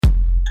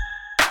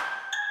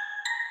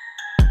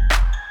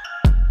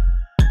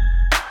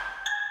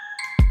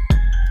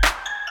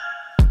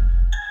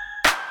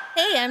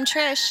I'm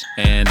Trish.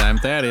 And I'm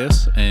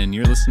Thaddeus, and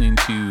you're listening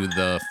to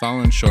the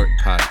Fallen Short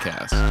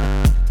Podcast.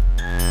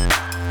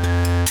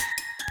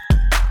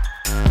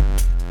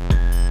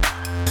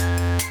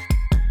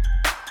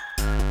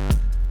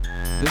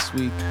 This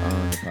week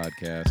on the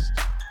podcast,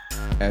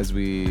 as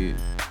we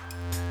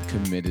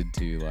committed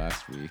to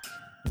last week,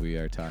 we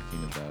are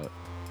talking about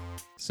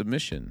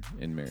submission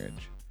in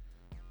marriage.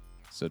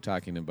 So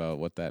talking about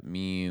what that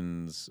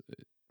means,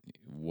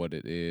 what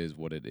it is,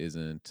 what it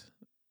isn't.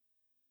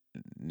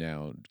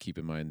 Now, keep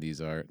in mind,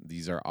 these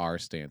are our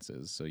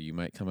stances. So you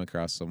might come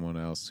across someone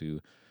else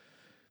who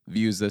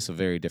views this a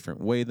very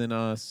different way than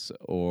us,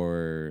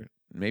 or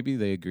maybe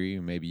they agree,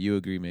 maybe you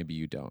agree, maybe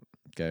you don't.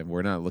 Okay,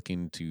 we're not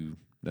looking to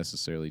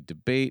necessarily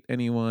debate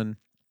anyone.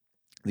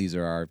 These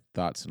are our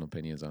thoughts and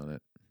opinions on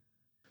it.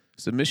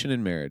 Submission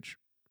in marriage.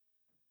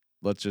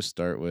 Let's just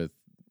start with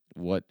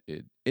what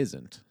it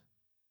isn't.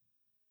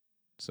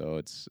 So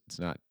it's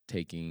not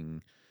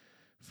taking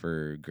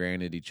for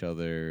granted each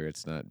other.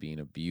 It's not being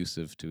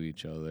abusive to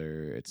each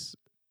other. It's,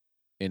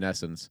 in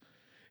essence,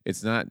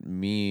 it's not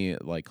me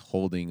like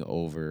holding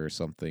over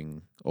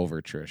something over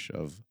Trish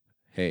of,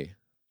 hey,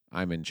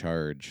 I'm in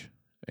charge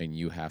and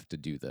you have to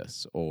do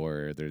this,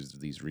 or there's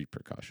these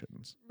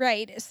repercussions.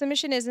 Right.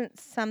 Submission isn't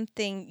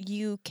something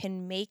you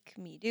can make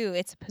me do.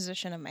 It's a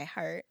position of my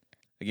heart.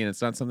 Again,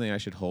 it's not something I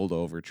should hold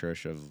over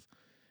Trish of,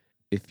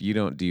 if you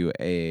don't do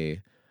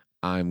A,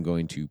 I'm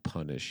going to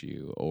punish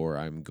you, or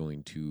I'm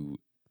going to,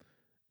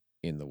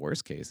 in the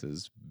worst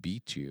cases,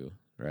 beat you,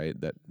 right?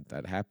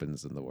 That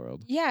happens in the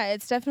world. Yeah,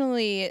 it's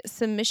definitely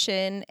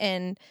submission,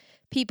 and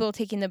people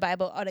taking the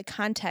Bible out of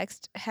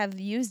context have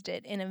used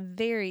it in a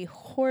very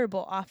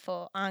horrible,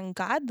 awful,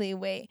 ungodly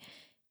way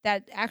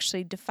that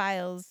actually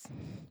defiles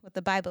what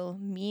the Bible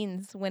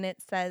means when it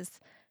says,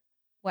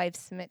 wives,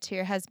 submit to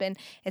your husband.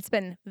 It's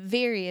been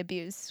very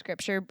abused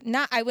scripture.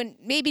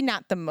 Maybe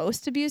not the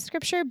most abused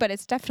scripture, but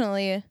it's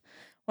definitely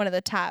one of the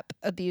top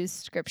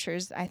abused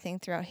scriptures, I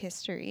think, throughout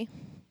history.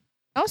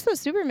 Also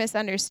super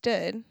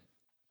misunderstood.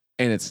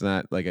 And it's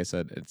not, like I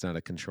said, it's not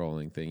a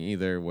controlling thing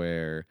either,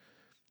 where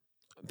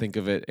think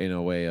of it in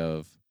a way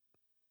of,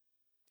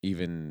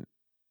 even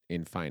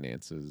in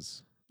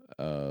finances,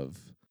 of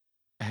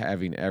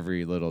having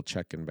every little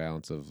check and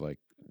balance of like,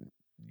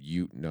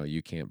 you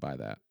can't buy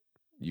that.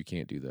 You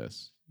can't do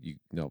this.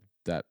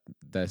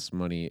 This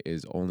money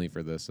is only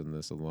for this and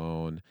this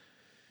alone.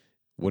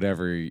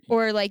 Whatever.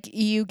 Or like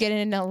you get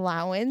an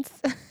allowance.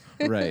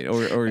 Right.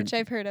 Or which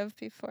I've heard of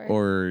before.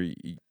 Or,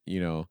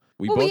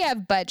 we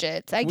have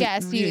budgets, I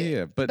guess.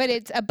 Yeah, but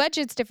it's a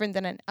budget's different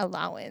than an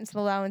allowance. An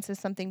allowance is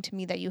something to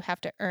me that you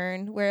have to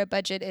earn, where a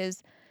budget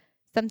is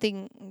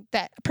something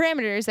that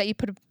parameters that you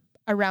put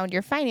around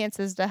your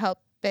finances to help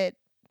it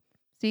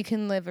so you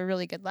can live a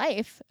really good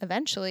life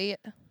eventually.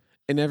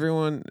 And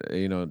everyone,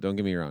 don't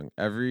get me wrong.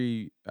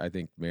 I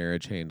think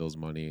marriage handles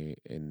money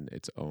in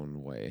its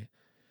own way.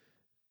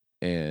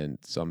 And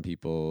some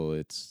people,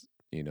 it's,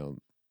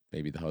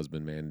 maybe the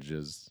husband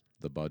manages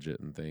the budget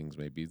and things.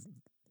 Maybe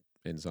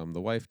in some the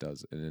wife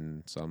does. And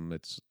in some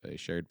it's a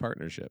shared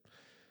partnership.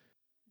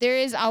 There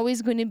is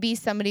always going to be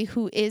somebody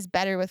who is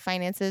better with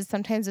finances.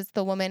 Sometimes it's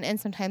the woman and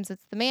sometimes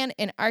it's the man.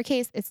 In our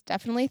case, it's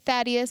definitely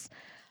Thaddeus.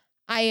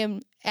 I am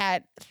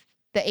at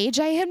the age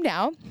I am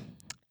now,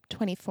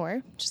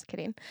 24, just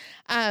kidding.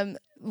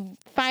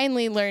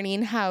 Finally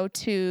learning how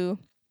to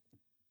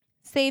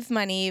save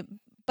money,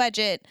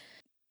 budget,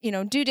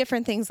 do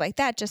different things like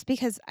that, just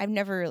because I've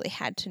never really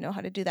had to know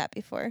how to do that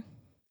before.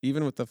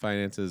 Even with the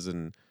finances,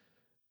 and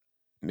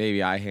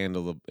maybe I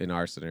handle, in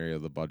our scenario,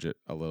 the budget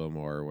a little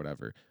more or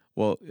whatever.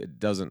 Well, it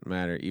doesn't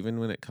matter. Even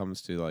when it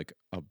comes to like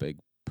a big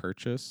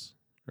purchase,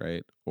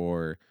 right?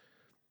 Or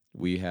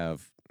we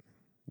have,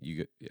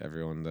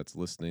 everyone that's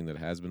listening, that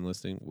has been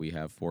listening, we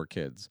have 4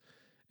 kids.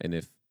 And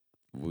if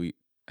we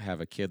have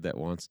a kid that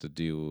wants to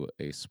do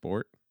a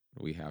sport,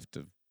 we have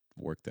to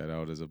work that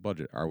out as a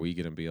budget. Are we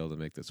going to be able to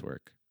make this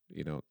work?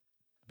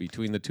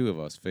 Between the two of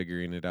us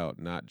figuring it out,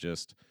 not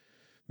just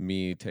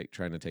me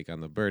trying to take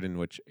on the burden,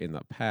 which in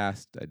the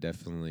past I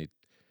definitely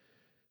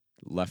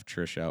left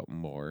Trish out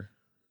more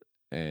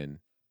and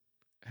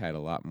had a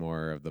lot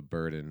more of the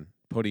burden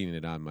putting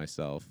it on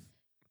myself.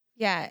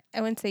 Yeah, I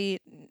wouldn't say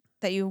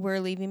that you were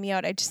leaving me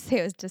out. I'd just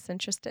say I was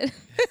disinterested.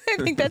 I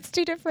think that's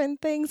 2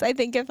 different things. I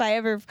think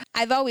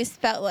I've always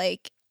felt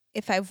like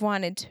if I've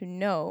wanted to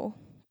know,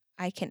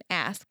 I can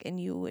ask and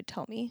you would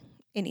tell me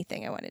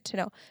anything I wanted to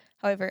know.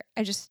 However,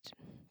 I just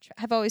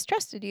have always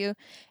trusted you.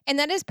 And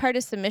that is part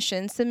of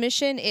submission.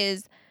 Submission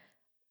is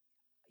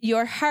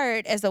your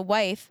heart as a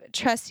wife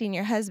trusting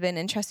your husband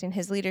and trusting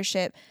his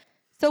leadership.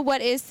 So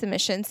what is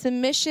submission?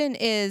 Submission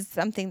is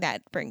something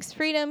that brings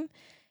freedom.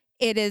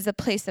 It is a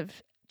place of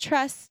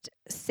trust,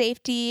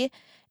 safety,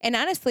 and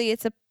honestly,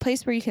 it's a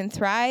place where you can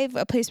thrive,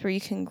 a place where you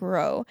can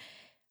grow.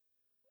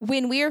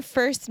 When we were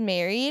first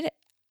married,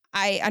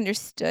 I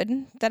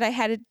understood that I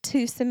had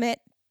to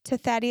submit to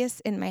Thaddeus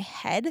in my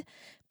head,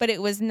 but it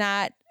was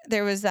not,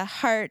 there was a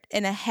heart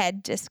and a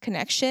head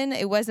disconnection.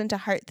 It wasn't a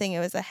heart thing, it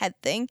was a head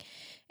thing.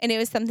 And it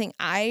was something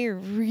I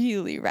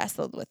really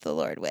wrestled with the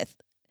Lord with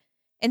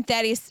And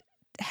Thaddeus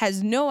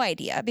has no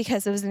idea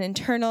because it was an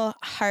internal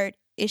heart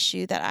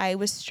issue that I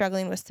was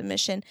struggling with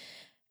submission.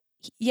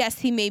 Yes,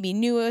 he maybe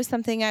knew it was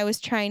something I was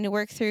trying to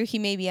work through. He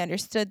maybe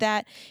understood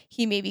that.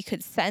 He maybe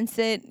could sense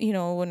it,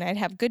 when I'd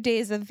have good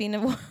days of being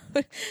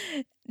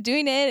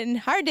doing it and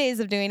hard days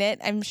of doing it.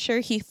 I'm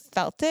sure he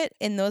felt it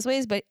in those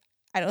ways, but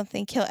I don't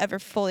think he'll ever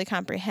fully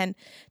comprehend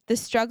the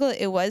struggle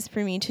it was for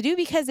me to do,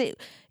 because it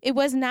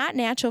was not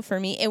natural for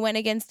me. It went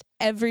against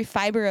every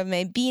fiber of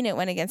my being. It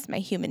went against my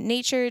human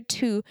nature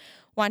to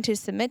want to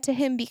submit to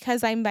him,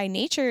 because I'm by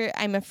nature,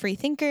 I'm a free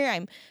thinker.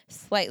 I'm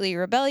slightly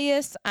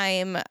rebellious.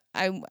 I'm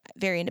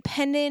very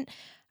independent.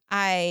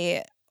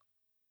 I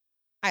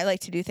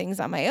like to do things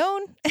on my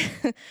own.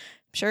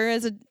 Sure,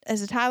 as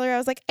a toddler, I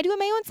was like, I do it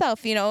my own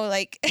self,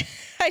 like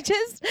I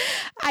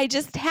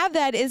just have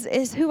that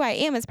is who I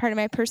am as part of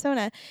my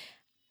persona.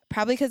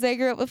 Probably because I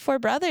grew up with 4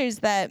 brothers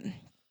that,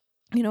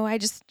 I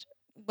just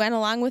went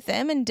along with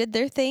them and did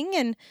their thing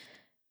and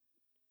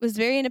was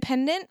very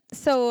independent.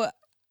 So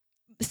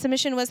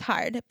submission was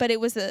hard, but it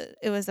was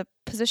a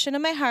position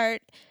of my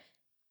heart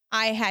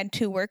I had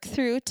to work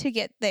through to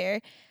get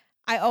there.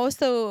 I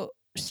also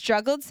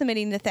struggled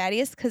submitting to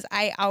Thaddeus because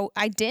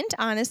I didn't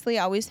honestly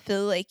always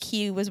feel like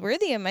he was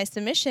worthy of my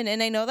submission.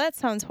 And I know that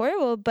sounds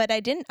horrible, but I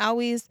didn't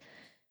always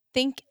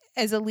think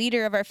as a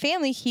leader of our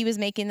family he was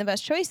making the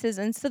best choices.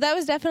 And so that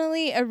was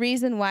definitely a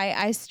reason why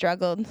I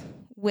struggled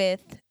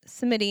with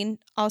submitting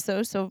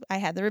also. So I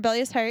had the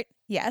rebellious heart,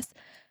 yes,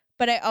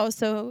 but I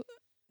also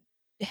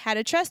had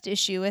a trust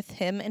issue with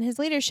him and his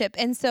leadership.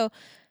 And so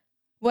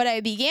what I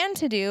began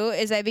to do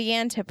is I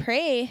began to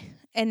pray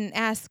and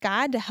ask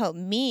God to help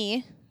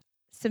me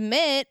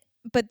submit.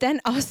 But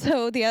then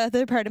also the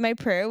other part of my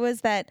prayer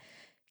was that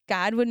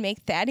God would make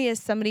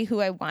Thaddeus somebody who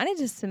I wanted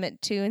to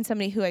submit to and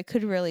somebody who I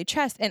could really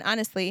trust. And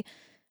honestly,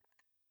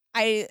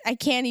 I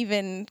can't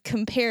even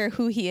compare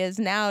who he is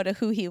now to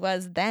who he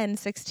was then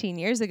 16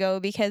 years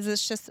ago, because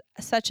it's just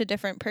such a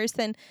different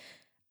person.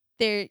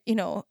 There,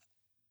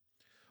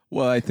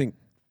 Well, I think,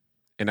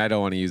 and I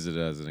don't want to use it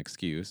as an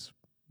excuse,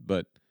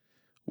 but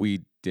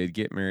we did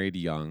get married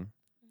young.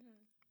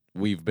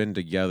 Mm-hmm. We've been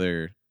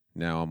together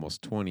now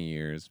almost 20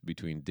 years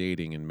between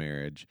dating and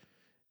marriage.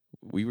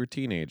 We were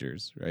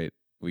teenagers, right?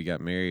 We got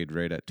married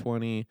right at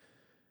 20,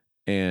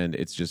 and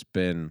it's just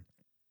been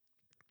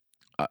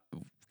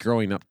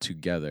growing up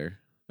together,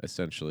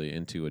 essentially,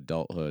 into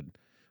adulthood.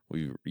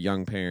 We were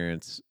young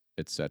parents,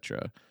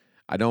 etc.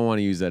 I don't want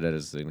to use that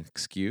as an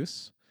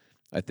excuse.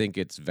 I think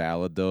it's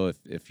valid, though,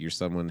 if you're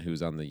someone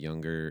who's on the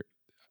younger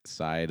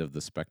side of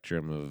the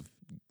spectrum of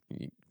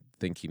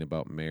thinking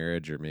about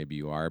marriage, or maybe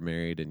you are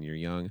married and you're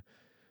young,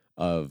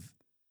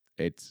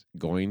 there's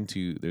going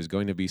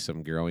to be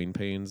some growing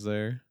pains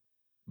there.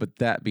 But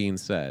that being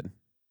said,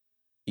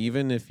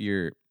 even if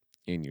you're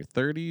in your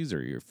 30s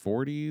or your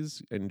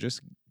 40s and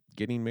just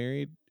getting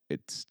married,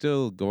 it's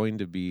still going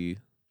to be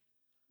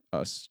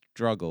a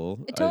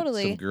struggle.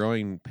 Totally. Some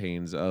growing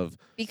pains of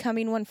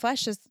becoming one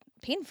flesh is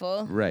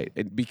painful. Right.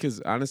 Because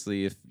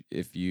honestly,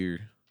 if you're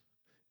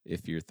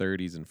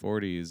 30s and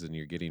 40s and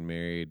you're getting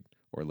married,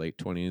 or late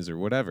 20s or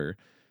whatever,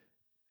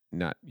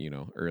 not,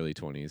 early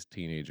 20s,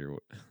 teenager,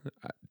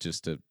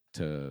 just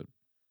to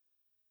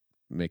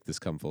make this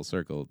come full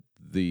circle,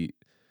 the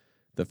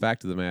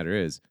fact of the matter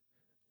is,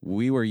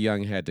 we were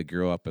young, had to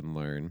grow up and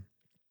learn.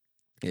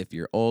 If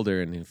you're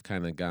older and have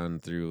kind of gone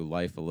through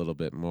life a little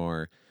bit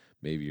more,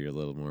 maybe you're a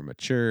little more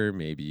mature,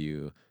 maybe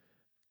you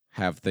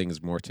have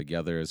things more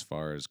together as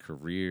far as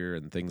career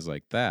and things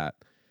like that,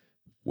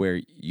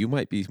 where you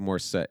might be more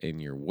set in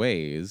your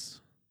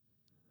ways.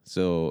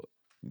 So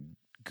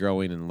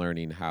growing and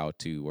learning how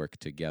to work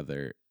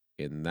together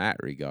in that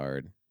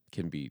regard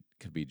could be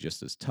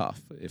just as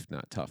tough, if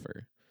not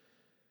tougher.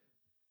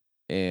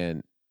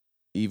 And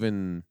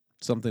even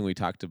something we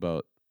talked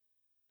about,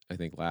 I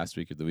think last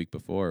week or the week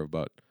before,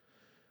 about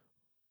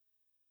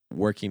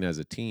working as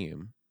a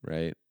team,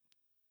 right?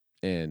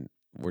 And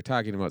we're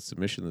talking about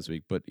submission this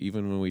week, but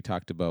even when we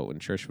talked about when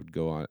church would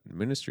go on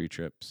ministry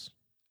trips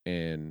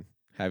and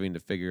having to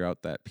figure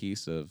out that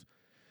piece of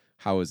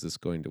how is this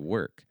going to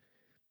work,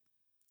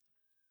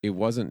 it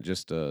wasn't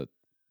just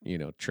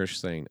Trish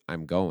saying,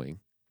 I'm going.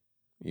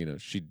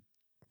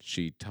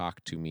 She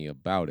talked to me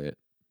about it,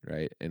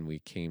 right? And we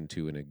came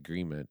to an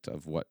agreement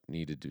of what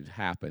needed to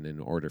happen in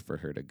order for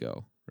her to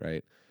go,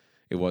 right?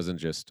 It wasn't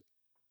just,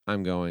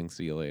 I'm going,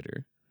 see you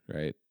later,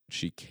 right?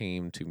 She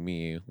came to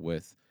me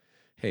with,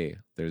 hey,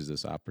 there's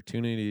this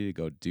opportunity to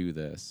go do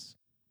this.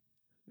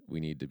 We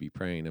need to be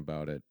praying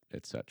about it,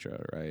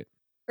 etc., right?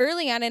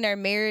 Early on in our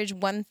marriage,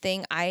 one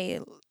thing I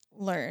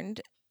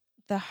learned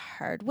the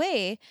hard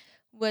way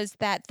was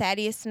that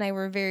Thaddeus and I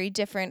were very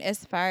different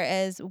as far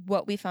as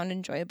what we found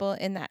enjoyable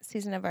in that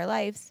season of our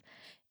lives.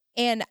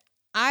 And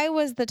I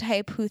was the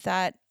type who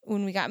thought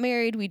when we got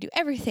married, we'd do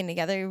everything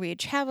together. We'd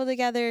travel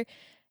together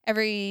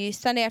every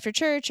Sunday after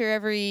church, or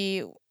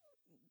every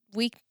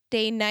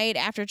weekday night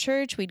after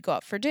church. We'd go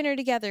out for dinner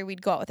together.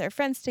 We'd go out with our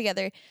friends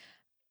together.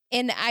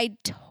 And I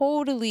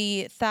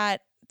totally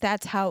thought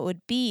that's how it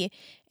would be.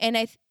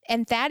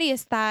 And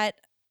Thaddeus thought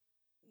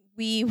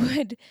we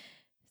would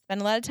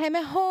spend a lot of time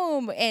at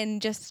home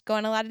and just go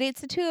on a lot of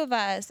dates, the two of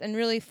us, and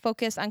really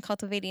focus on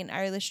cultivating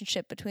our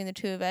relationship between the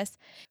two of us.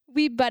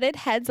 We butted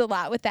heads a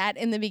lot with that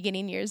in the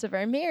beginning years of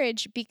our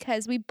marriage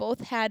because we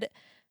both had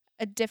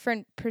a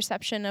different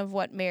perception of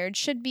what marriage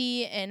should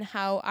be and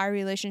how our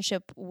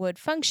relationship would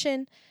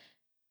function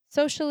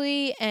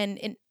socially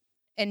and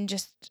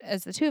just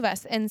as the two of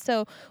us. And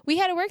so we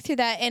had to work through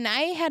that, and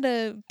I had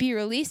to be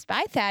released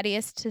by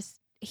Thaddeus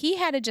he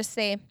had to just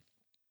say,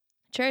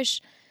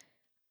 Trish,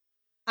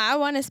 I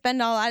want to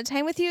spend a lot of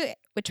time with you,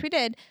 which we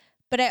did,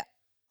 but I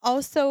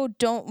also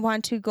don't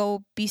want to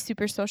go be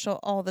super social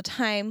all the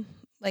time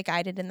like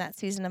I did in that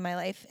season of my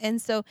life.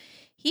 And so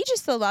he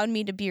just allowed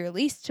me to be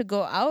released to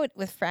go out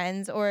with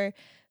friends or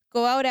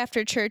go out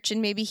after church,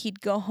 and maybe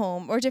he'd go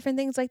home or different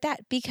things like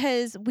that,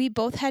 because we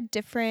both had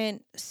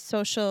different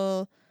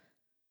social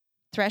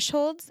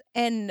thresholds.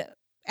 And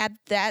at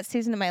that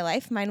season of my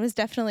life, mine was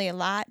definitely a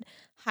lot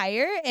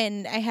higher,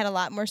 and I had a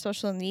lot more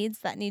social needs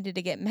that needed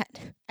to get met.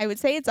 I would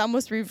say it's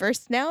almost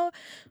reversed now,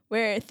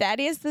 where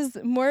Thaddeus is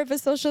more of a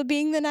social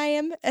being than I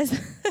am as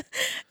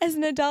as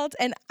an adult,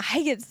 and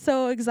I get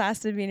so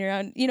exhausted being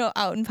around,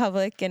 out in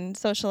public and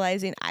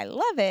socializing. I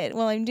love it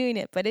while I'm doing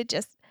it, but it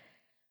just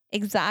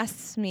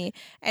exhausts me.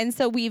 And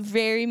so we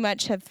very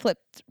much have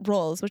flipped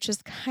roles, which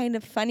is kind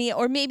of funny.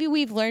 Or maybe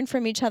we've learned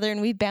from each other and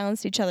we've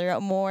balanced each other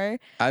out more.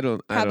 I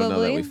don't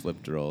know that we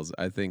flipped roles.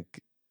 I think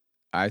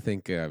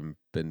I've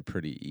been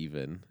pretty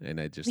even, and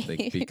I just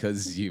think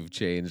because you've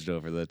changed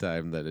over the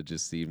time that it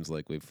just seems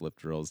like we've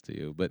flipped roles to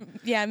you. But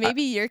yeah,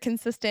 maybe you're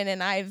consistent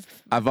and I've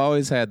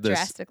always had this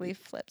drastically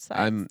flipped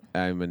sides.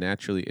 I'm a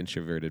naturally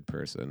introverted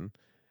person.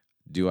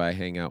 Do I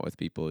hang out with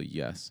people?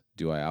 Yes.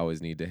 Do I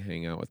always need to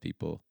hang out with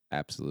people?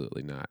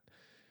 Absolutely not.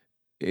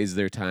 Is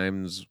there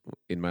times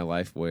in my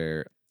life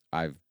where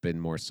I've been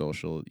more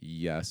social?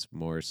 Yes,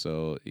 more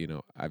so.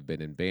 I've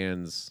been in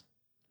bands,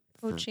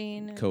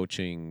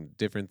 coaching,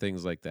 different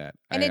things like that.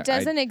 And it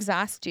doesn't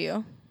exhaust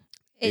you.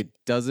 It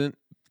doesn't.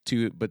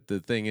 But the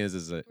thing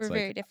is that we're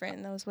very different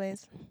in those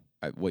ways.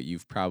 What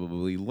you've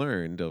probably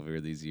learned over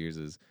these years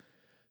is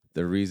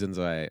the reasons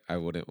I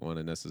wouldn't want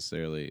to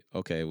necessarily.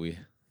 Okay, we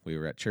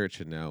were at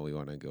church and now we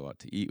want to go out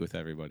to eat with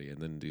everybody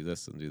and then do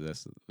this and do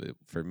this.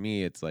 For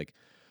me, it's like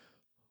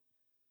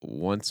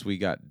once we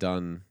got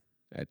done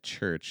at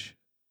church,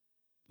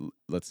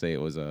 let's say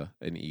it was an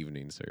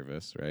evening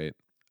service, right?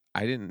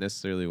 I didn't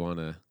necessarily want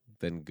to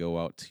then go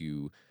out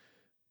to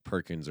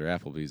Perkins or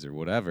Applebee's or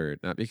whatever,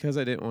 not because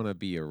I didn't want to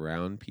be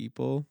around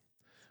people,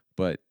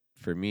 but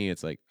for me,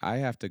 it's like I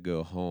have to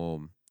go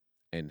home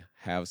and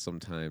have some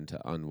time to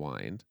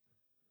unwind,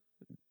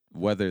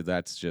 whether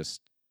that's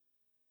just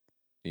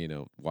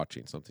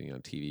watching something on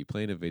TV,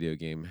 playing a video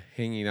game,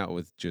 hanging out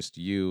with just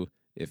you,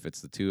 if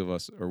it's the two of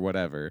us or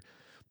whatever.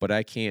 But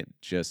I can't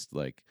just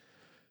like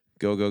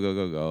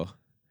go,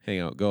 hang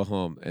out, go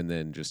home, and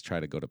then just try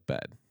to go to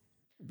bed.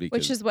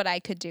 Which is what I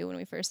could do when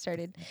we first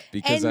started.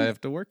 Because I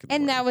have to work in the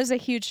morning. That was a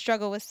huge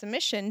struggle with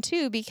submission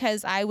too,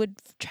 because I would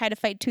try to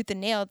fight tooth and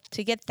nail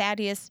to get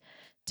Thaddeus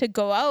to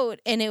go out.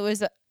 And it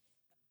was,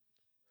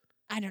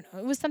 I don't know,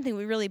 it was something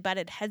we really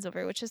butted heads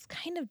over, which is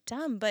kind of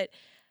dumb, but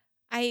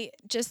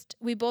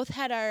we both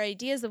had our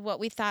ideas of what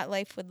we thought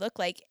life would look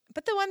like.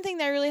 But the one thing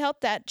that really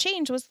helped that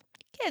change was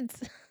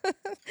kids.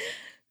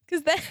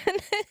 Because then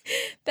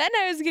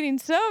I was getting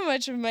so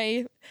much of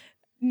my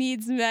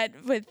needs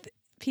met with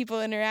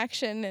people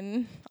interaction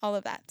and all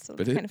of that. So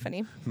it's kind of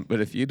funny. But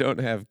if you don't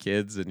have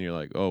kids and you're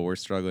like, oh, we're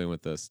struggling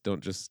with this,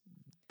 don't just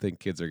think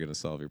kids are going to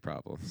solve your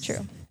problems.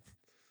 True.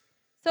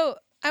 So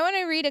I want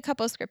to read a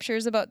couple of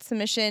scriptures about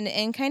submission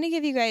and kind of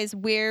give you guys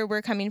where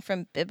we're coming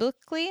from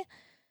biblically.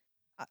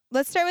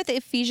 Let's start with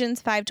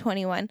Ephesians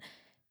 5:21.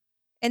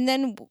 And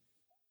then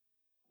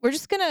we're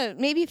just going to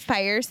maybe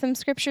fire some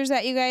scriptures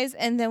at you guys,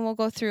 and then we'll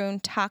go through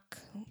and talk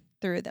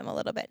through them a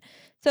little bit.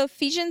 So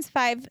Ephesians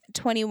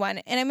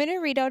 5:21, and I'm going to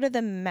read out of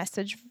the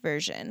Message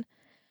version.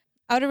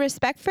 Out of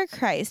respect for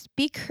Christ,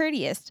 be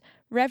courteous,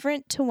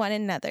 reverent to one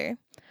another.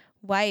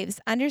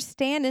 Wives,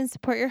 understand and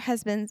support your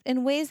husbands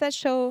in ways that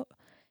show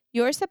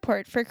your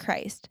support for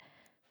Christ.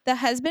 The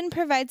husband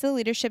provides the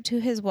leadership to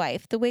his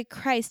wife the way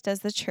Christ does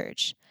the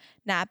church,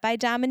 not by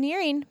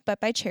domineering, but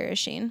by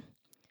cherishing.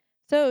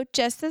 So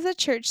just as the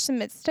church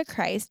submits to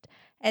Christ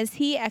as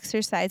he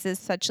exercises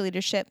such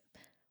leadership,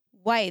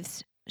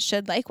 wives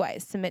should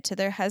likewise submit to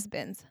their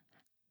husbands.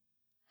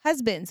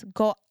 Husbands,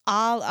 go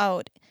all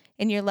out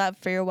in your love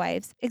for your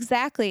wives,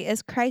 exactly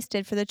as Christ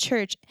did for the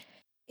church,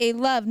 a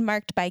love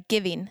marked by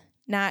giving,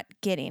 not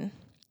getting.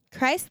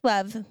 Christ's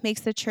love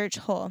makes the church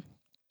whole.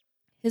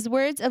 His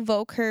words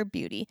evoke her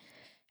beauty.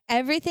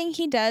 Everything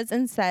he does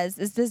and says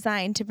is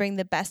designed to bring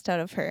the best out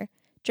of her,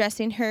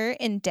 dressing her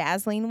in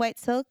dazzling white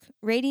silk,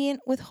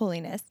 radiant with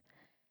holiness.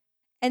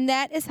 And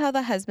that is how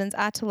the husbands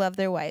ought to love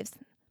their wives.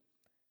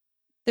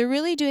 They're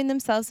really doing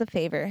themselves a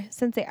favor,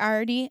 since they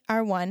already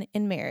are one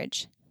in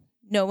marriage.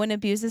 No one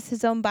abuses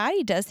his own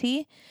body, does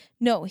he?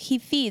 No, he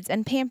feeds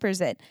and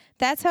pampers it.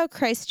 That's how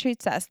Christ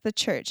treats us, the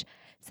church,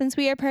 since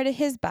we are part of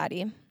his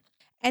body.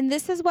 And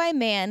this is why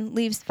man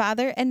leaves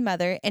father and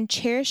mother and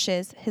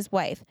cherishes his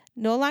wife.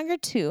 No longer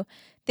two,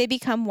 they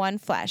become one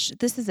flesh.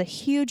 This is a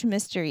huge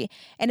mystery,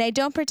 and I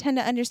don't pretend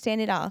to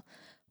understand it all.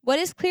 What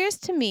is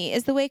clearest to me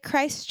is the way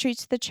Christ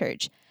treats the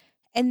church.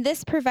 And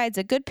this provides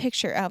a good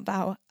picture of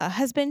how a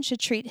husband should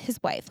treat his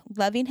wife,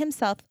 loving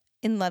himself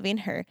and loving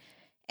her,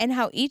 and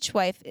how each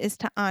wife is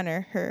to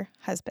honor her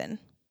husband.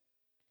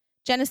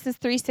 Genesis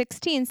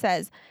 3:16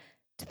 says,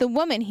 "To the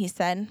woman he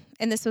said,"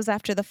 and this was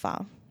after the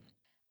fall,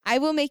 "I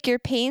will make your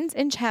pains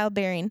in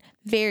childbearing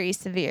very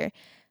severe.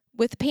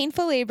 With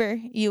painful labor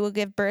you will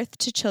give birth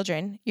to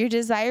children. Your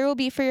desire will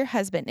be for your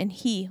husband, and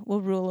he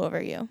will rule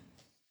over you."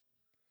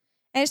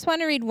 I just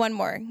want to read one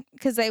more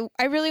because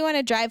I really want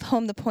to drive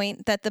home the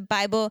point that the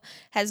Bible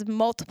has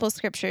multiple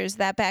scriptures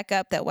that back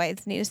up that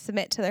wives need to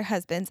submit to their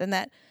husbands and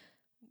that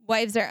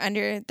wives are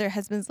under their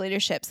husband's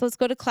leadership. So let's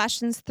go to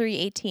Colossians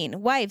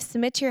 3:18. "Wives,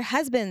 submit to your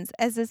husbands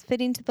as is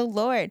fitting to the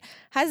Lord.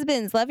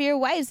 Husbands, love your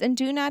wives and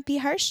do not be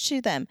harsh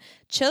to them.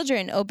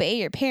 Children, obey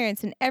your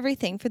parents in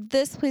everything, for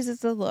this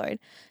pleases the Lord.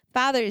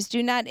 Fathers,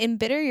 do not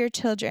embitter your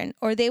children,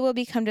 or they will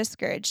become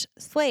discouraged.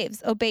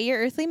 Slaves, obey your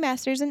earthly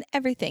masters in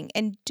everything,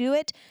 and do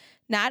it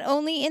not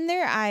only in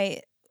their eye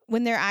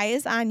when their eye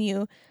is on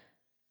you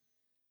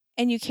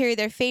and you carry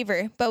their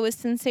favor, but with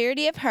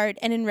sincerity of heart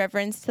and in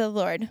reverence to the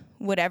Lord.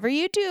 Whatever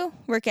you do,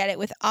 work at it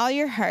with all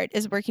your heart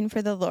as working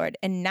for the Lord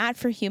and not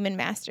for human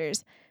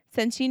masters,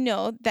 since you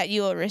know that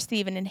you will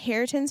receive an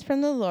inheritance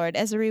from the Lord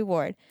as a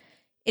reward.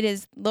 It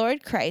is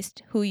Lord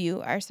Christ who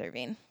you are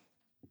serving."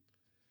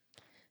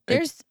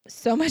 There's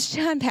so much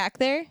to unpack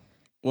there.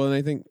 Well, and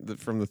I think that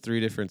from the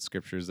three different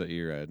scriptures that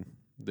you read,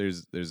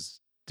 there's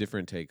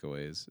different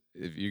takeaways.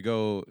 If you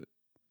go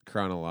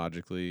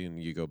chronologically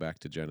and you go back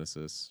to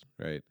Genesis,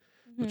 right,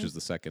 which is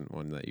the second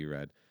one that you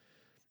read,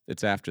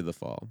 it's after the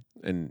fall.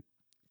 And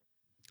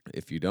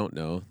if you don't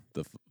know,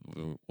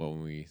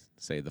 when we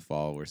say the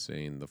fall, we're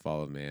saying the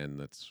fall of man.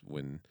 That's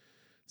when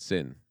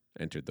sin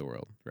entered the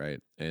world,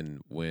 right?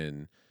 And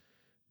when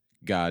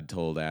God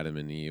told Adam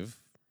and Eve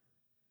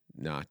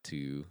not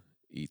to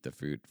eat the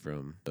fruit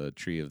from the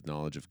tree of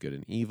knowledge of good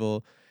and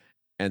evil,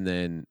 and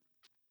then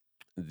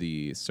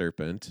the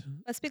serpent.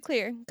 Let's be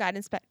clear. God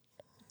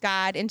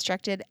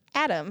instructed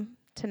Adam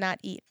to not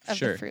eat of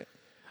the fruit.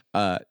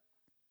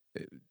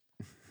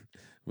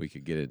 We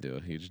could get into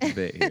a huge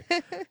debate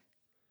here.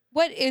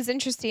 What is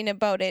interesting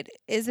about it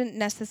isn't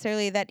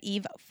necessarily that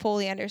Eve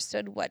fully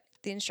understood what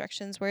the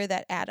instructions were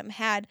that Adam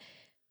had.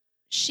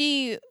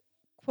 She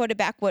quoted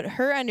back what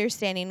her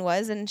understanding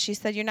was, and she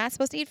said, "You're not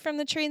supposed to eat from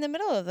the tree in the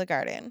middle of the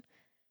garden.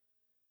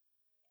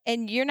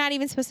 And you're not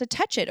even supposed to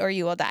touch it or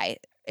you will die."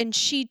 And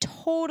she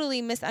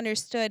totally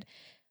misunderstood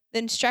the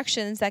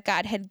instructions that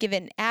God had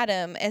given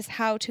Adam as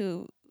how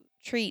to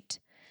treat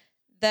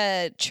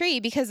the tree,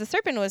 because the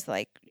serpent was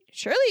like,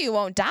 "Surely you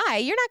won't die.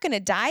 You're not going to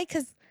die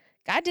because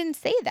God didn't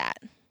say that."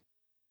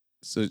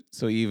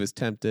 So Eve is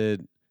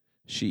tempted.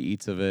 She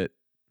eats of it.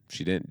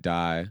 She didn't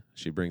die.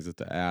 She brings it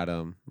to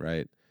Adam,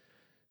 right?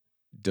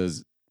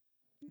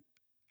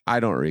 I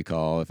don't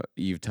recall if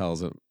Eve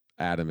tells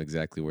Adam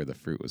exactly where the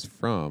fruit was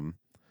from,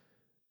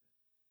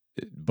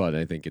 but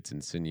I think it's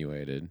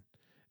insinuated.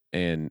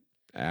 And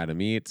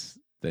Adam eats,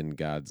 then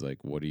God's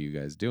like, "What are you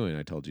guys doing?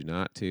 I told you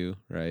not to,"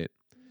 right?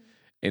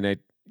 Mm-hmm. And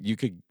you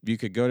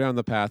could go down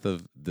the path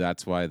of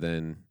that's why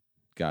then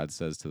God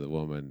says to the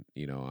woman,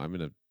 "I'm going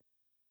to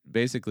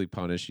basically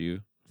punish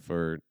you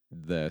for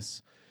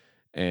this,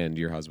 and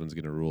your husband's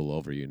going to rule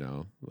over you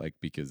now, like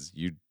because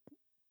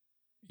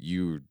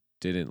you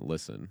didn't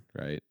listen,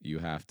 right? You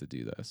have to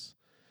do this."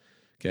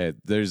 Okay,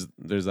 there's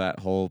that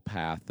whole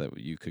path that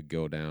you could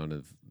go down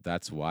of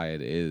that's why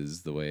it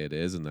is the way it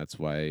is, and that's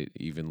why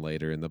even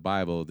later in the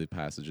Bible, the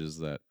passages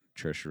that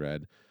Trish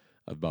read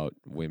about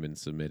women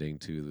submitting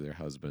to their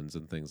husbands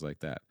and things like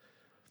that.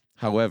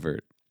 However,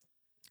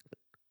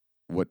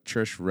 what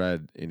Trish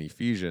read in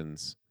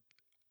Ephesians,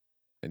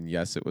 and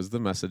yes, it was the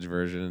Message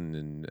version,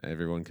 and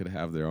everyone could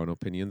have their own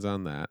opinions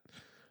on that.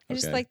 I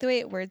just like the way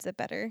it words it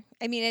better.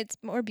 I mean, it's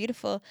more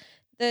beautiful.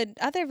 The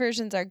other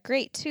versions are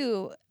great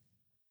too,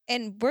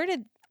 and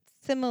worded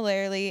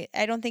similarly.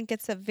 I don't think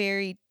it's a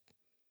very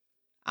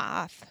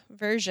off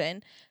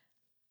version,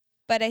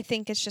 but I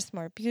think it's just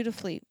more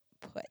beautifully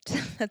put.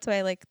 That's why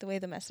I like the way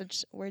the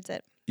Message words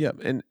it. Yeah,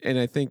 and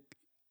I think,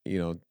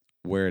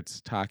 where it's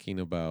talking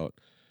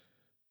about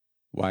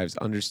wives,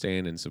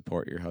 understand and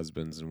support your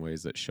husbands in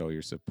ways that show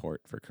your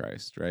support for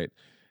Christ, right?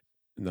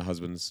 And the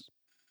husbands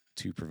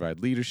to provide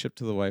leadership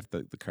to the wife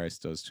that the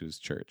Christ does to his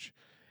church.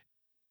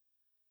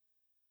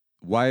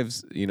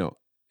 Wives,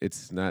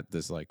 it's not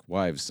this like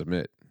wives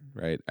submit,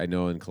 right? I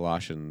know in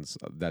Colossians,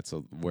 that's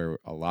where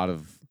a lot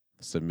of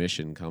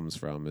submission comes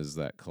from, is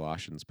that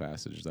Colossians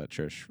passage that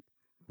Trish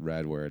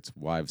read where it's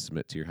wives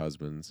submit to your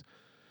husbands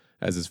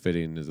as is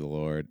fitting to the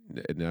Lord.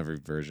 In every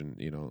version,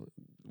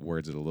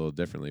 words it a little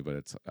differently, but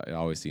it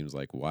always seems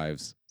like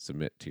wives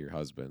submit to your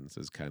husbands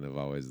is kind of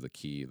always the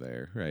key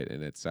there, right?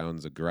 And it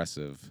sounds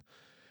aggressive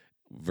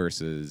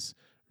versus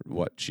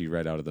what she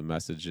read out of the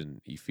Message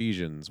in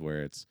Ephesians,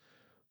 where it's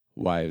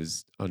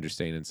wives,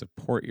 understand and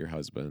support your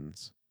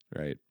husbands,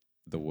 right?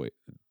 The way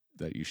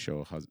that you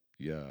show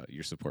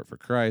your support for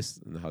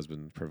Christ, and the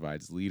husband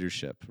provides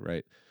leadership,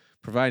 right?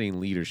 Providing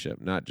leadership,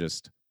 not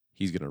just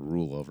he's going to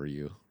rule over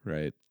you,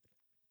 right?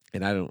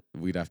 And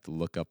we'd have to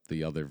look up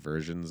the other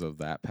versions of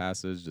that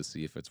passage to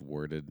see if it's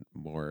worded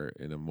more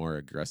in a more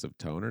aggressive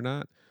tone or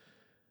not.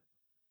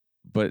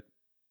 But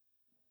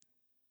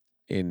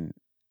in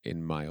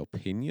my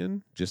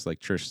opinion, just like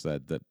Trish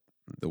said, that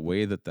the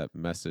way that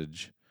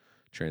Message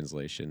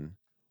translation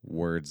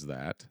words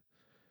that,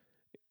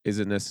 is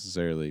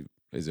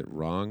it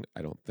wrong?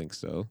 I don't think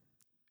so.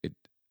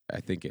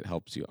 I think it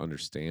helps you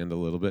understand a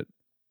little bit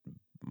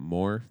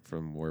more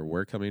from where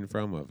we're coming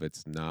from, of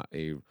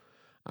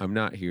I'm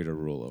not here to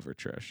rule over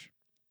Trish.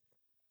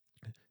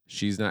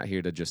 She's not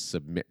here to just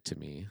submit to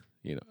me.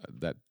 You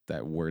know,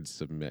 that word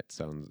submit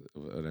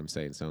what I'm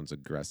saying sounds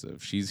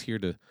aggressive. She's here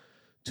to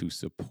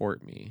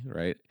support me,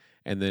 right?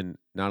 And then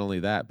not only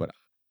that, but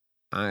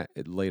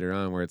later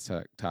on where it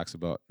talks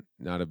about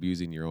not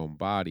abusing your own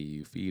body,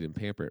 you feed and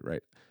pamper it,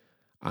 right?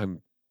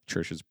 I'm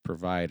Trish's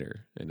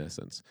provider in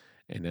essence.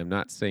 And I'm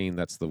not saying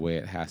that's the way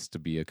it has to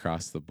be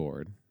across the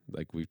board.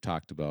 Like we've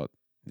talked about,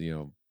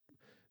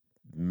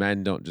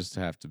 men don't just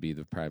have to be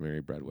the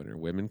primary breadwinner.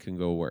 Women can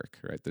go work,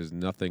 right? There's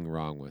nothing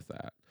wrong with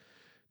that.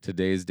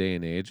 Today's day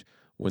and age,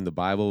 when the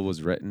Bible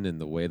was written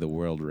and the way the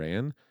world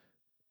ran,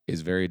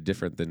 is very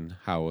different than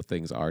how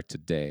things are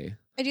today.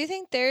 I do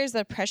think there's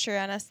a pressure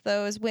on us,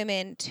 though, as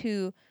women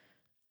to,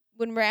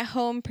 when we're at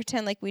home,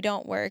 pretend like we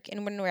don't work,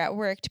 and when we're at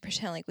work, to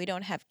pretend like we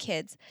don't have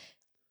kids.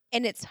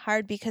 And it's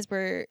hard because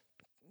we're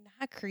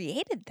not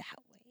created that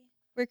way.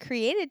 We're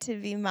created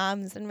to be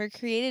moms, and we're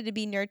created to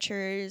be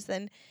nurturers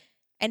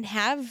and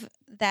have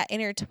that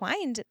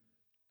intertwined.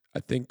 I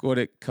think what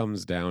it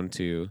comes down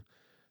to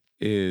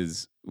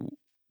is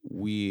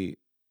when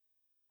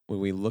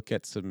we look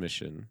at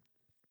submission,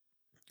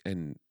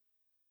 and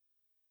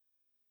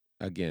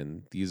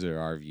again, these are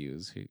our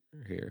views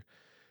here.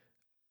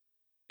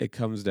 It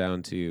comes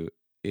down to,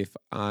 if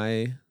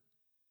I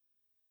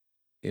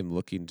am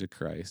looking to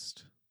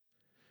Christ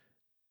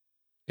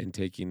and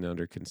taking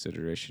under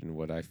consideration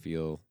what I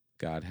feel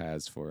God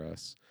has for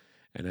us,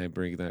 and I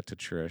bring that to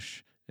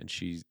Trish, and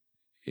she's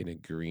in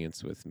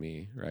agreement with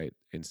me, right,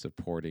 in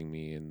supporting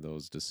me in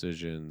those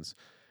decisions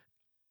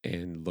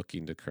and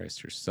looking to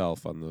Christ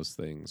herself on those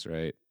things,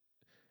 right?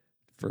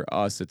 For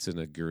us, it's an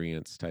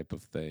agreement type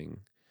of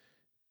thing.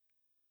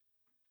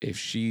 If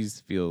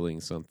she's feeling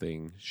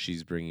something,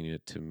 she's bringing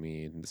it to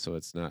me. And so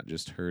it's not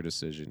just her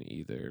decision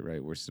either,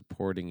 right? We're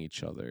supporting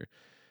each other.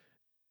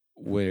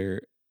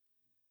 Where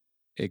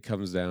it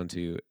comes down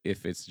to,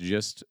 if it's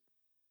just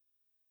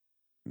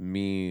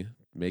me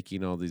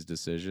making all these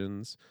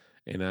decisions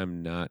and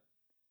I'm not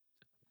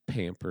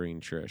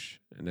pampering Trish,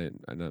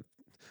 and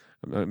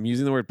I'm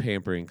using the word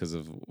pampering because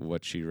of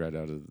what she read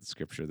out of the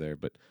scripture there,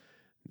 but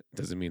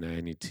doesn't mean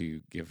I need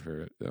to give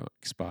her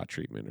spa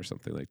treatment or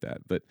something like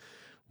that. But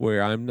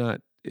where I'm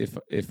not,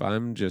 if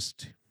I'm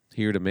just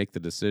here to make the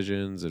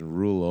decisions and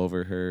rule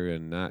over her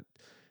and not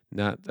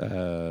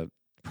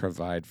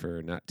provide for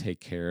her, not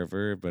take care of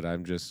her, but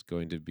I'm just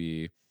going to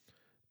be,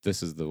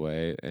 this is the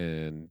way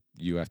and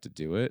you have to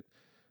do it,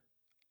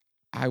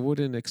 I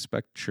wouldn't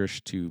expect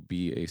Trish to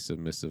be a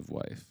submissive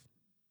wife.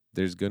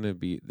 There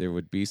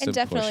would be some and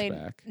definitely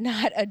pushback.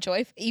 Not a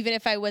joy, even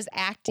if I was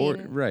acting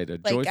a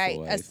like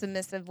joyful a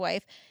submissive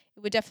wife.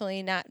 It would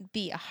definitely not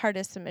be a heart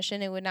of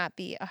submission. It would not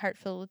be a heart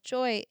filled with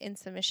joy in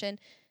submission.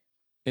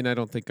 And I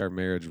don't think our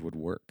marriage would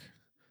work.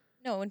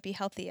 No, it wouldn't be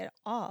healthy at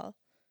all.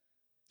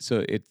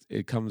 So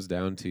it comes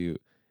down to,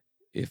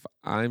 if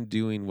I'm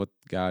doing what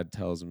God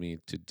tells me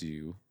to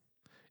do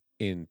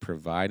in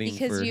providing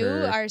because for you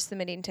her, are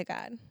submitting to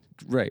God.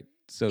 right?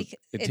 So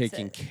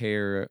taking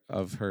care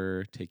of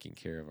her, taking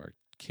care of our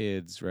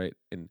kids, right?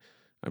 And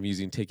I'm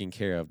using taking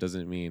care of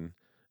doesn't mean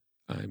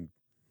I'm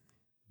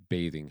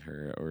bathing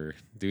her or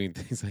doing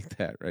things like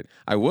that, right?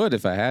 I would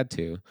if I had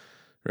to,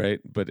 right?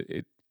 But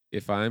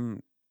if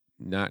I'm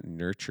not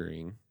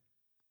nurturing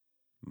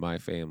my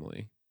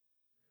family,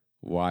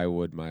 why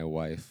would my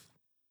wife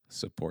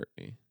support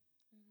me?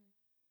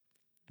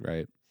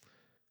 Right?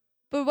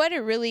 But what it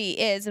really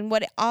is, and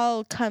what it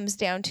all comes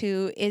down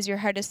to, is your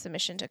heart of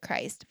submission to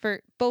Christ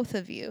for both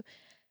of you.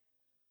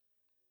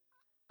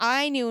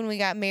 I knew when we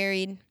got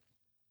married,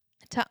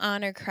 to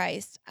honor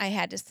Christ, I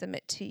had to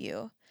submit to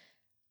you.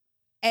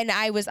 And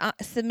I was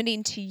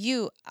submitting to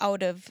you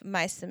out of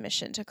my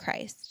submission to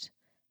Christ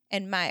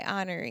and my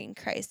honoring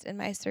Christ and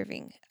my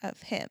serving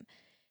of him.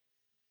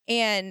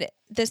 And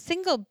the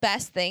single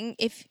best thing,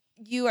 if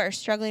you are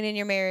struggling in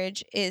your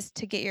marriage, is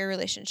to get your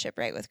relationship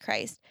right with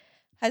Christ,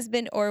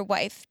 husband or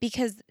wife,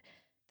 because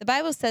the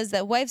Bible says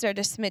that wives are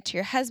to submit to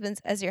your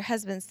husbands as your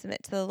husbands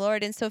submit to the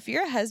Lord. And so if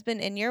your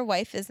husband and your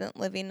wife isn't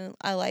living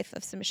a life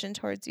of submission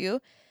towards you,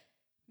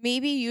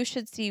 maybe you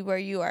should see where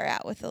you are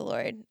at with the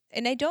Lord.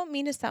 And I don't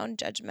mean to sound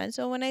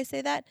judgmental when I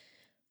say that,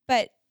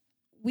 but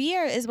we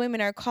are, as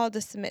women, are called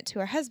to submit to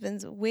our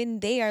husbands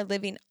when they are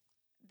living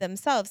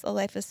themselves a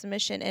life of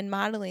submission and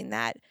modeling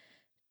that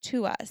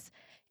to us.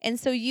 And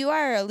so you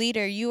are a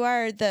leader. You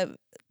are the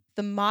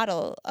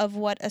model of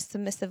what a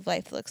submissive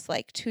life looks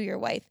like to your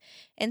wife.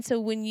 And so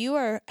when you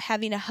are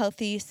having a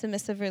healthy,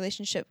 submissive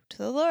relationship to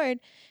the Lord,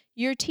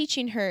 you're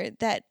teaching her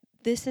that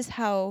this is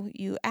how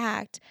you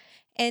act.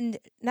 And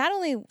not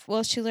only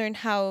will she learn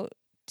how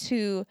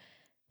to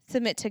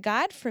submit to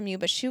God from you,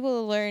 but she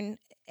will learn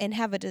and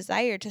have a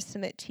desire to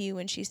submit to you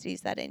when she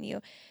sees that in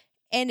you.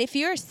 And if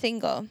you're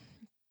single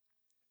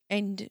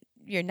and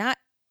you're not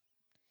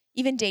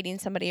even dating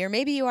somebody, or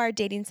maybe you are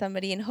dating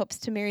somebody in hopes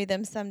to marry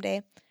them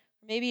someday,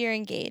 maybe you're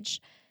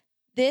engaged,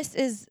 this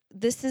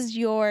is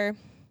your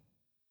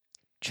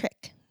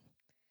trick.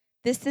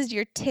 This is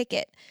your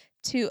ticket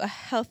to a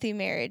healthy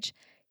marriage.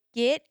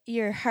 Get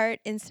your heart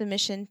in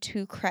submission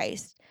to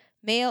Christ,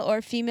 male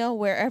or female,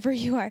 wherever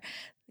you are.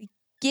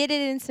 Get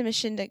it in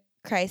submission to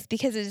Christ,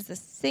 because it is the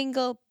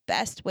single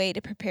best way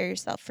to prepare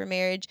yourself for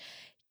marriage.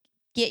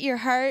 Get your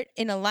heart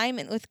in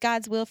alignment with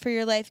God's will for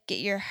your life. Get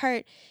your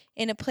heart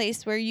in a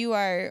place where you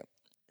are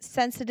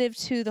sensitive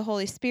to the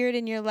Holy Spirit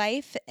in your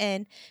life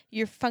and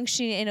you're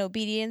functioning in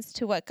obedience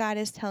to what God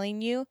is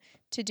telling you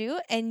to do,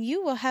 and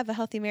you will have a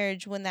healthy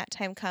marriage when that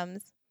time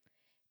comes.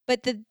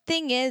 But the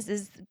thing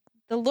is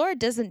the Lord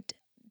doesn't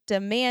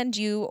demand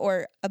you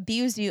or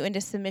abuse you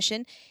into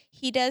submission.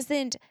 He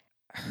doesn't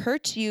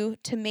hurt you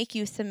to make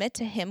you submit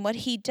to him. What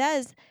he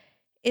does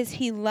is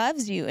he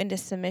loves you into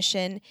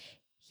submission.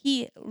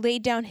 He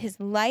laid down his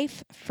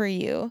life for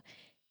you.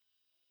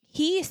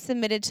 He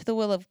submitted to the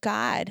will of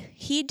God.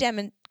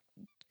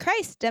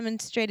 Christ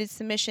demonstrated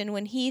submission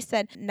when he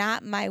said,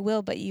 "Not my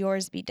will, but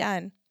yours be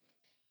done."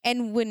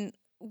 And when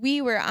we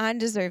were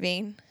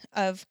undeserving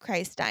of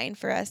Christ dying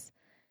for us,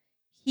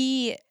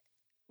 he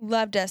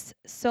loved us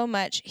so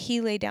much,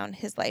 he laid down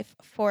his life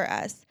for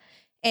us.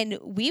 And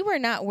we were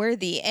not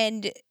worthy,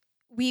 and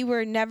we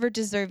were never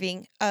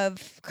deserving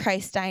of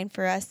Christ dying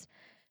for us.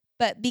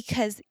 But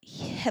because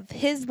of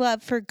his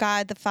love for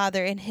God the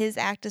Father and his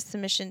act of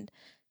submission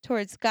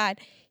towards God,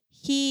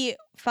 he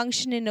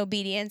functioned in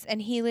obedience,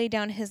 and he laid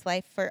down his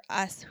life for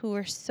us who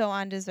were so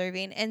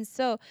undeserving. And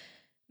so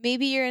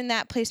maybe you're in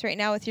that place right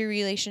now with your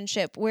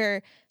relationship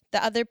where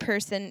the other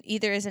person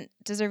either isn't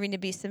deserving to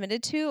be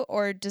submitted to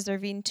or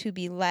deserving to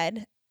be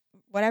led,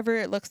 whatever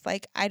it looks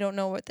like. I don't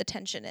know what the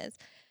tension is,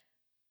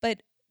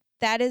 but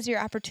that is your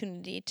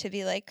opportunity to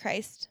be like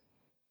Christ.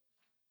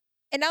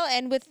 And I'll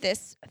end with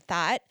this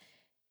thought.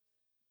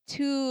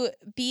 To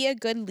be a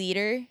good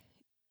leader,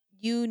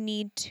 you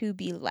need to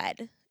be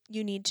led.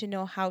 You need to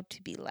know how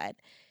to be led.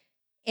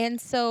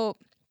 And so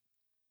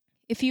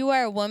if you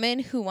are a woman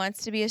who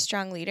wants to be a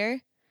strong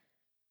leader,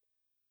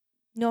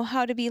 know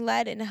how to be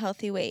led in a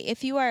healthy way.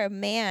 If you are a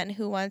man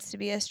who wants to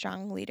be a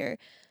strong leader,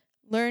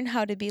 learn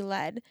how to be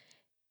led.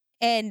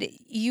 And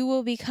you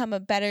will become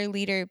a better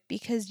leader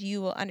because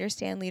you will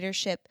understand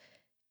leadership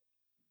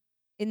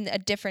in a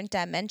different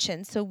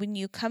dimension. So when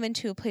you come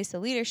into a place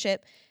of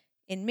leadership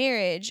in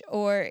marriage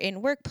or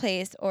in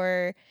workplace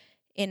or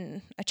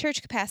in a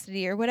church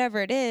capacity or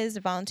whatever it is,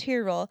 a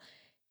volunteer role,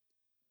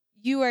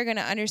 you are going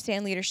to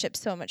understand leadership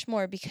so much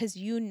more because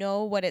you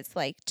know what it's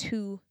like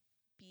to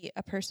be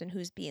a person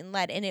who's being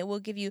led, and it will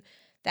give you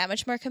that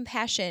much more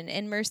compassion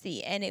and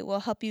mercy, and it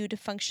will help you to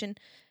function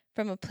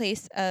from a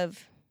place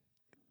of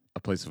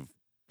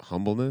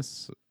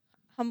humbleness,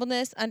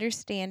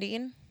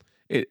 understanding.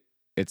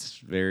 It's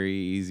very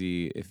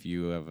easy if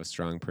you have a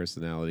strong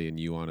personality and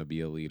you want to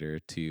be a leader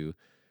to,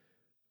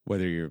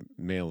 whether you're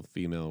male,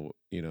 female,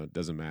 it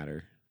doesn't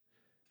matter,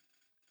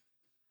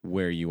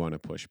 where you want to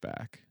push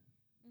back,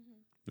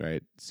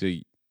 right? So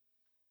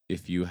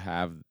if you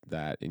have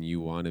that and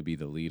you want to be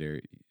the leader,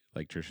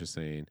 like Trisha's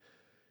saying,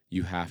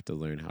 you have to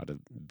learn how to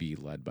be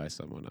led by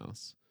someone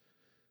else.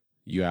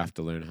 You have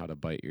to learn how to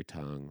bite your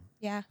tongue.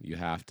 Yeah. You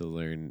have to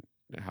learn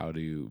how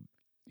to,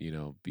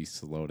 be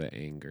slow to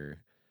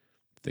anger,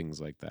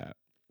 things like that.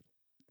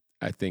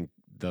 I think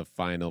the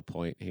final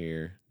point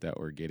here that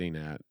we're getting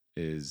at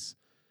is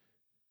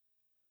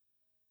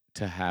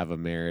to have a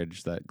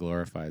marriage that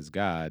glorifies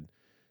God,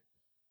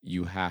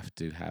 you have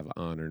to have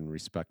honor and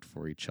respect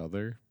for each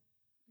other,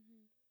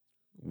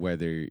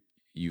 whether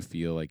you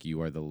feel like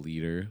you are the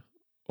leader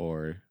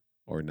or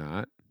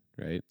not,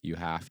 right? You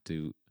have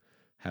to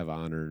have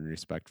honor and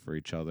respect for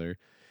each other.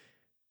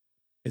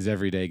 Is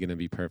every day going to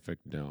be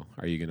perfect? No.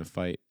 Are you going to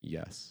fight?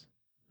 Yes.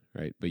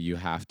 Right? But you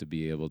have to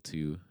be able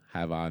to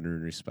have honor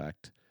and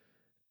respect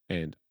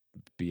and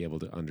be able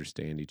to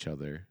understand each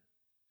other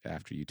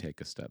after you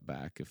take a step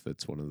back, if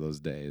it's one of those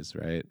days,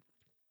 right?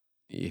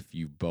 If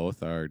you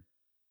both are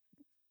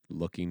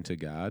looking to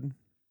God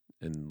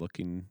and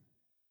looking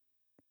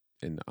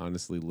and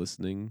honestly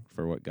listening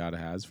for what God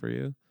has for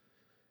you,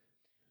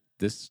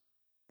 this,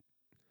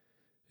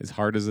 as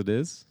hard as it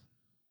is,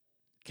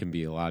 can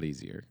be a lot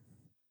easier.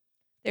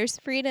 There's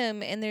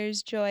freedom and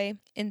there's joy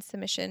in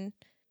submission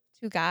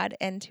to God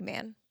and to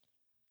man.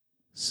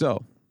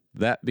 So,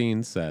 that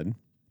being said,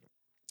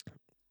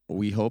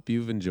 we hope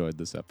you've enjoyed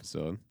this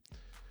episode.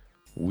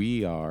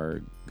 We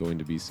are going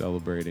to be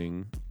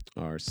celebrating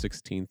our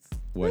 16th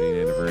wedding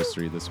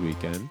anniversary this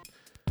weekend.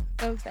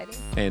 So exciting.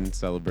 And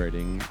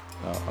celebrating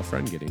a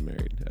friend getting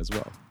married as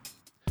well.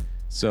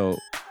 So,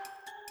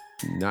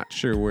 not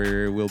sure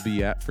where we'll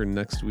be at for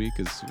next week,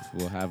 as if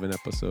we'll have an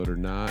episode or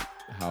not,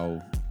 how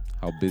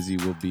busy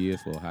we'll be, if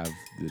we'll have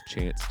the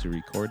chance to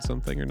record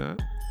something or not.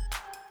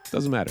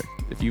 Doesn't matter.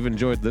 If you've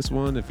enjoyed this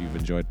one, if you've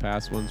enjoyed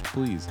past ones,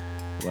 please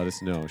let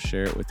us know.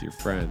 Share it with your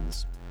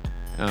friends.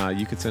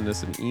 You could send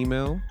us an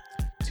email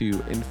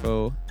to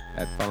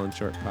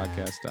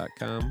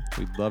info@fallenshortpodcast.com.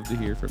 We'd love to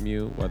hear from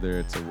you, whether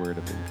it's a word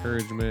of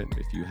encouragement,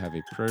 if you have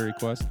a prayer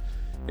request,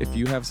 if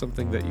you have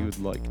something that you would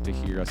like to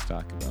hear us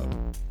talk about.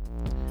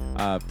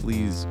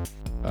 Please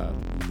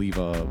leave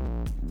a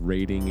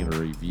rating and a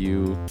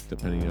review,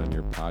 depending on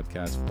your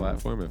podcast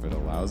platform, if it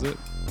allows it.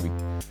 We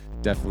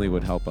definitely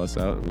would help us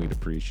out, and we'd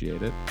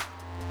appreciate it.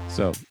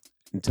 So,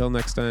 until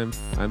next time,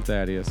 I'm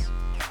Thaddeus.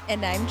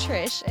 And I'm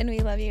Trish, and we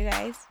love you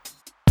guys.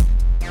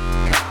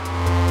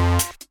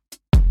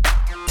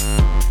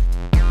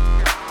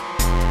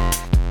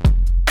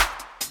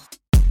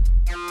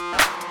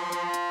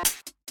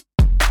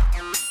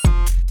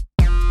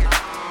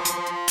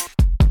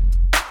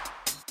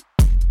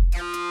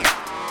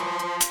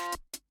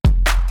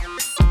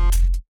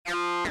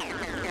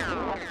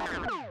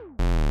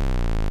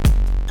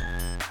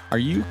 Are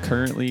you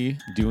currently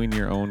doing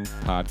your own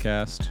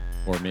podcast,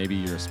 or maybe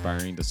you're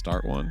aspiring to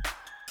start one?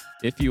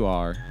 If you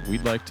are,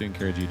 we'd like to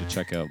encourage you to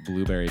check out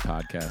Blueberry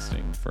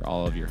Podcasting for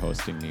all of your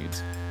hosting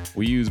needs.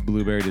 We use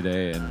Blueberry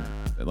today, and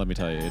let me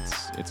tell you,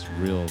 it's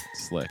real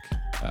slick.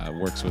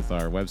 Works with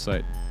our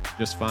website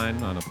just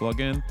fine on a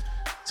plugin.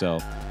 So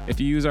if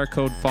you use our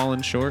code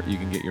Fallen Short, you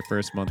can get your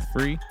first month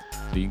free.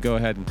 So you can go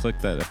ahead and click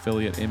that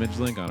affiliate image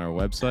link on our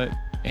website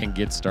and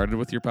get started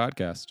with your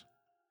podcast.